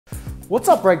What's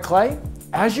up, Red Clay?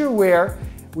 As you're aware,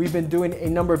 we've been doing a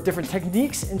number of different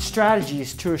techniques and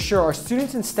strategies to assure our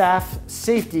students and staff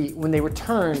safety when they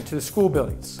return to the school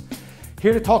buildings.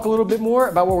 Here to talk a little bit more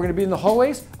about what we're going to be in the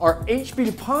hallways are HB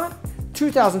DuPont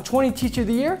 2020 Teacher of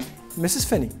the Year, Mrs.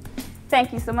 Finney.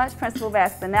 Thank you so much, Principal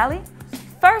Baspinelli.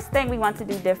 First thing we want to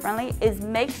do differently is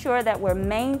make sure that we're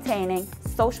maintaining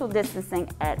social distancing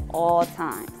at all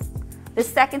times. The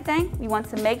second thing, we want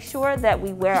to make sure that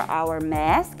we wear our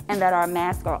mask and that our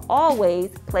masks are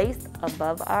always placed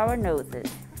above our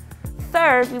noses.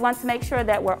 Third, we want to make sure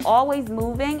that we're always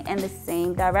moving in the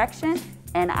same direction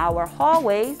in our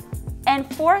hallways. And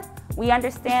fourth, we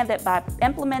understand that by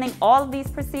implementing all of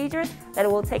these procedures, that it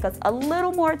will take us a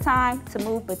little more time to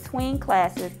move between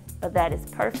classes, but that is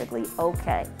perfectly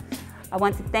okay. I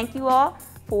want to thank you all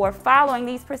for following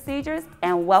these procedures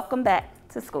and welcome back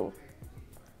to school.